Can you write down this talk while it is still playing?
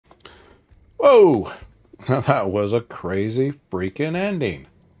Whoa! That was a crazy freaking ending.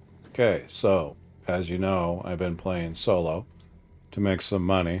 Okay, so as you know, I've been playing solo to make some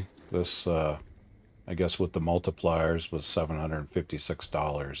money. This, I guess, with the multipliers was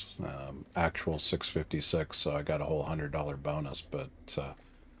 $756. Actual 656, so I got a whole $100 bonus. But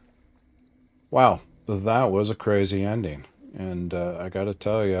wow, that was a crazy ending, and I got to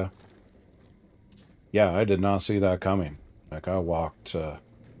tell you, yeah, I did not see that coming. Like I walked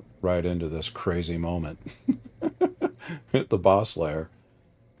right into this crazy moment, hit the boss lair.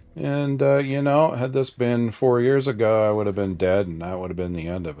 And, had this been 4 years ago, I would have been dead and that would have been the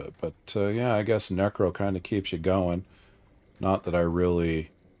end of it. But, yeah, I guess Necro kind of keeps you going. Not that I really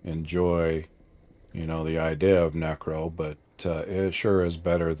enjoy, the idea of Necro, but it sure is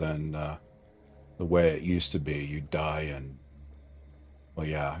better than the way it used to be. You die and, well,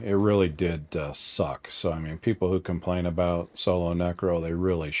 yeah, it really did suck. So, I mean, people who complain about solo Necro, they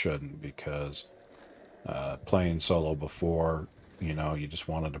really shouldn't because playing solo before. You just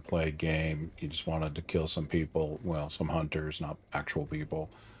wanted to play a game. You just wanted to kill some people, well, some hunters, not actual people,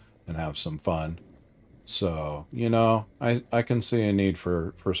 and have some fun. So, I can see a need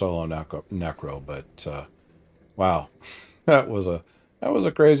for solo necro, but wow, that was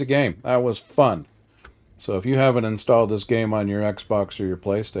a crazy game. That was fun. So if you haven't installed this game on your Xbox or your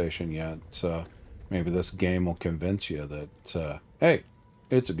PlayStation yet, maybe this game will convince you that hey,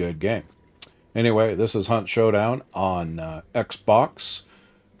 it's a good game. Anyway, this is Hunt Showdown on Xbox,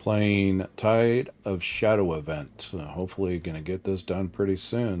 playing Tide of Shadow event. Hopefully, going to get this done pretty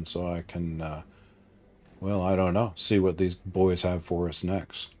soon so I can, well, I don't know, see what these boys have for us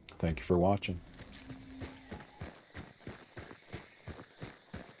next. Thank you for watching.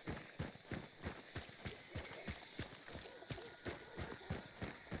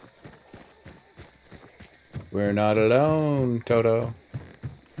 We're not alone, Toto.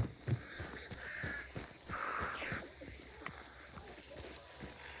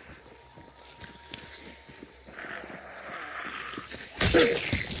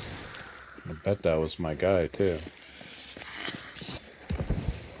 I bet that was my guy, too.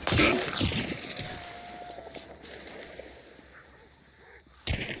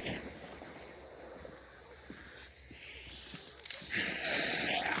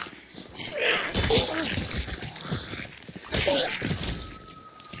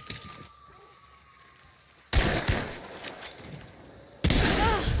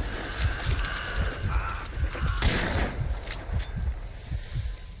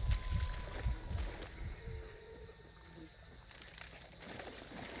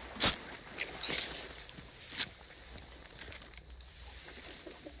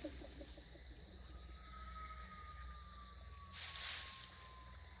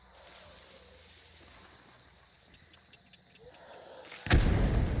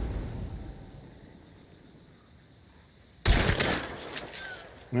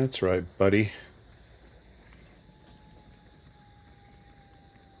 That's right, buddy.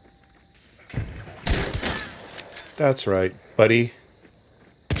 That's right, buddy.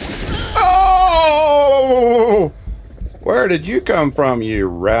 Oh! Where did you come from, you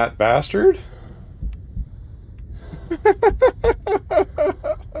rat bastard?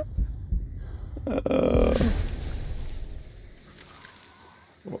 uh,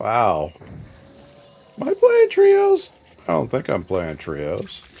 wow. Am I playing trios? I don't think I'm playing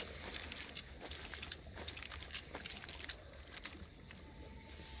trios.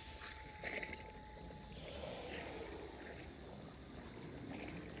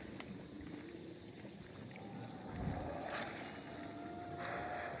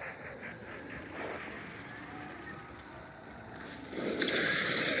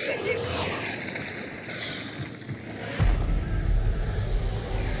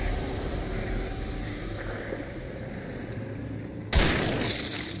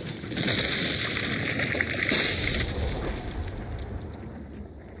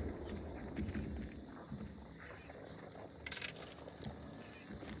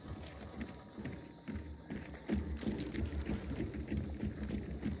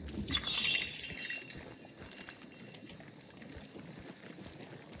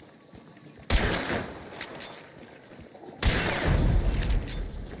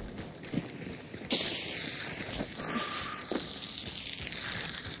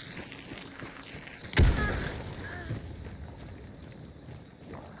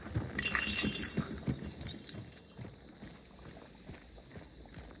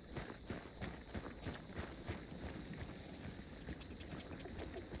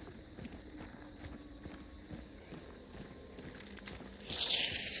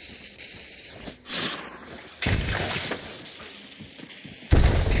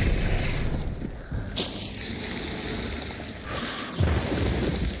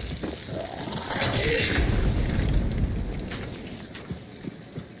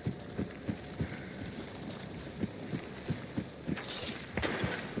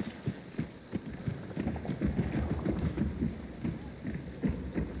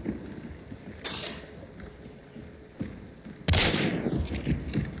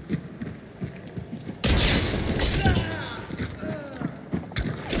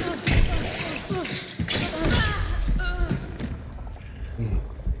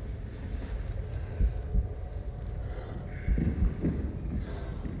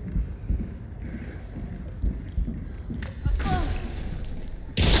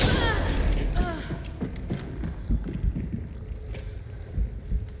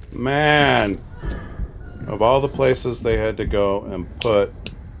 Man, of all the places they had to go and put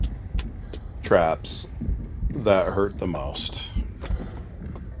traps, that hurt the most.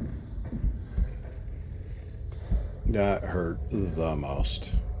 That hurt the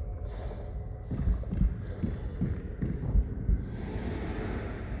most.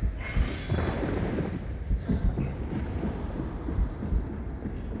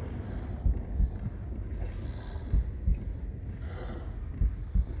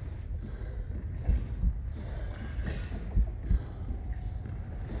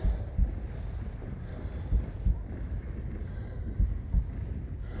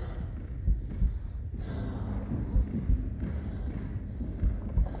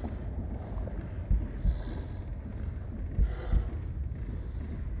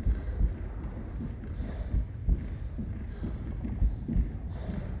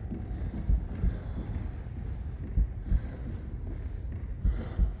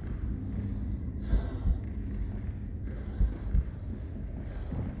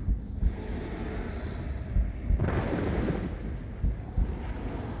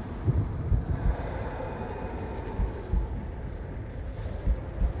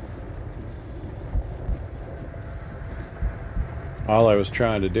 All I was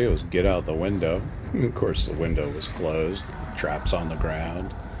trying to do was get out the window. Of course, the window was closed. Traps on the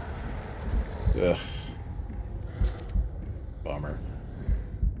ground. Ugh. Bummer.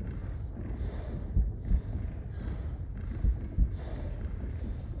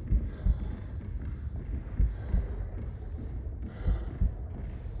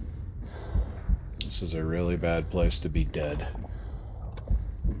 This is a really bad place to be dead.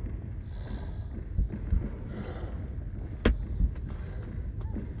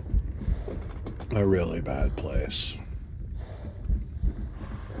 A really bad place.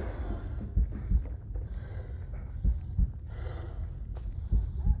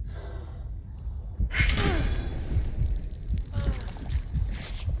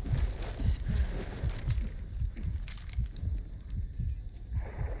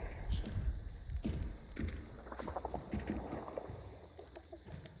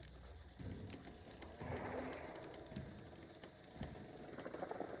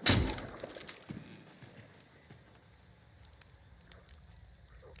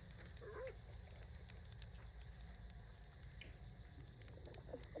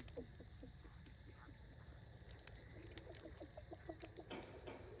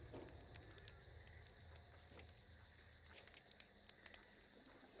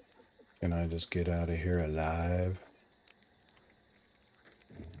 Can I just get out of here alive?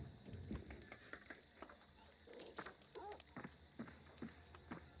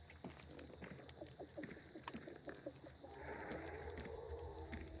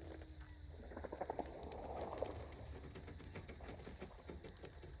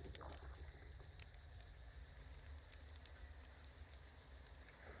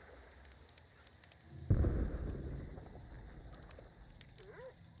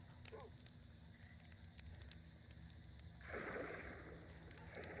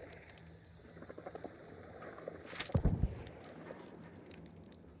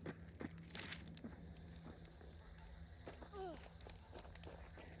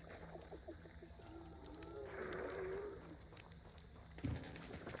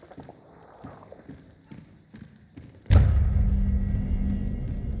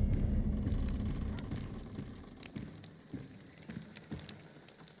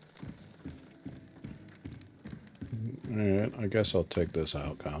 Alright, I guess I'll take this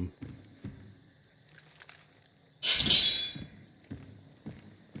outcome.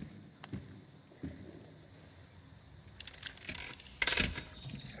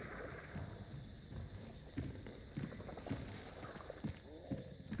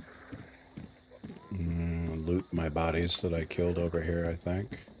 Loot my bodies that I killed over here, I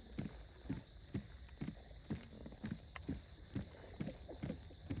think.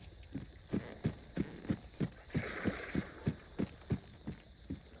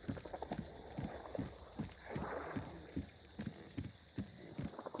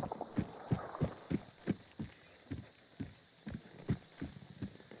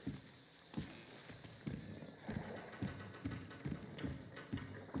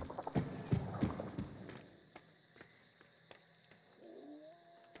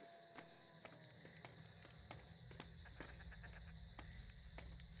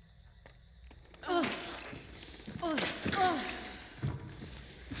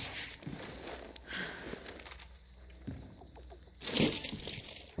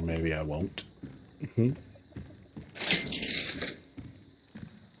 Or maybe I won't.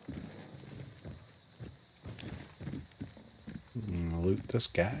 loot this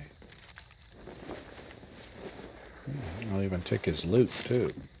guy. I'll even take his loot, too.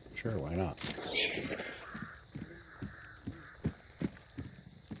 Sure, why not?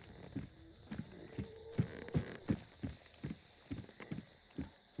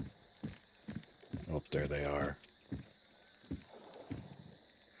 Oh, there they are.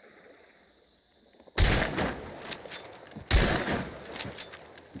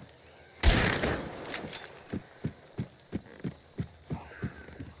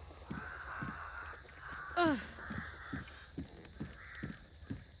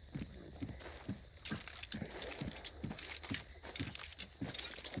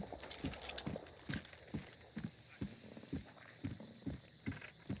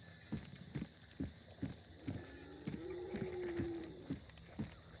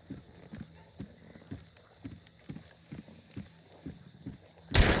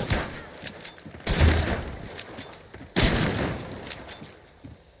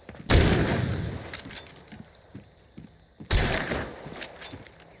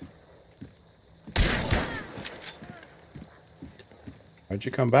 Why'd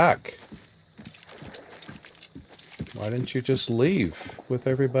you come back? Why didn't you just leave with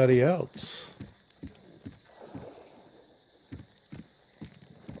everybody else?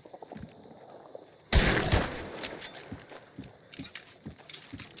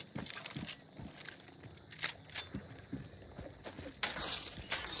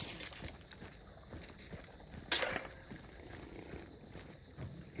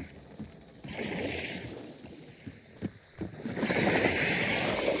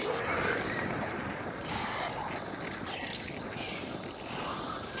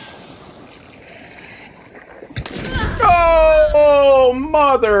 Oh,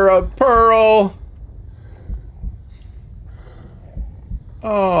 mother of pearl!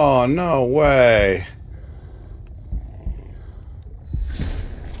 Oh, no way.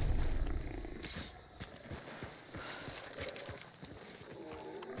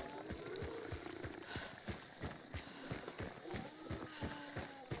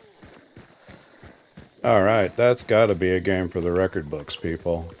 All right, that's got to be a game for the record books,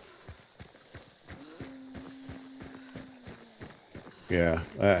 people. Yeah,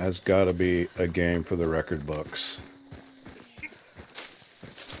 that has got to be a game for the record books.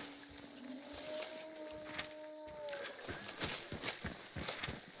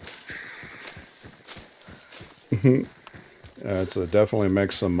 It's definitely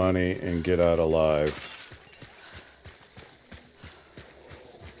make some money and get out alive.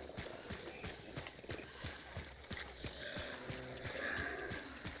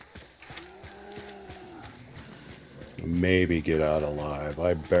 Maybe get out alive.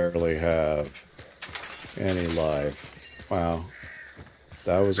 I barely have any life. Wow.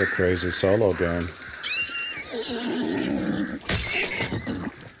 That was a crazy solo game.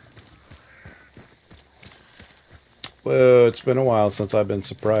 Whoa, it's been a while since I've been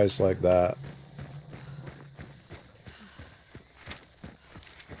surprised like that.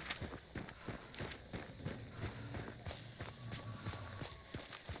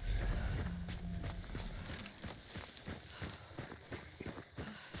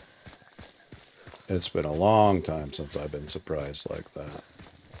 It's been a long time since I've been surprised like that.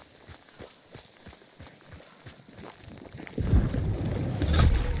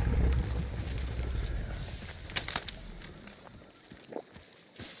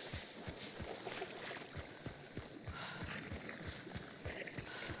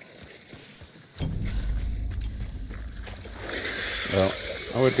 Well,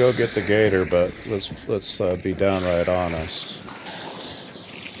 I would go get the gator, but let's be downright honest.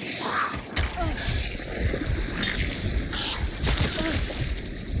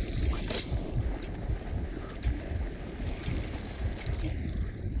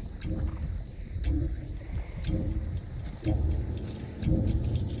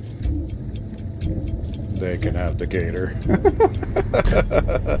 They can have the gator.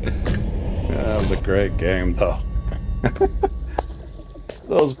 That was a great game, though.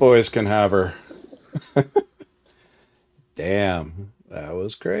 Those boys can have her. Damn, that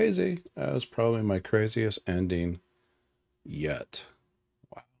was crazy. That was probably my craziest ending yet.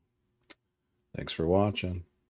 Wow. Thanks for watching.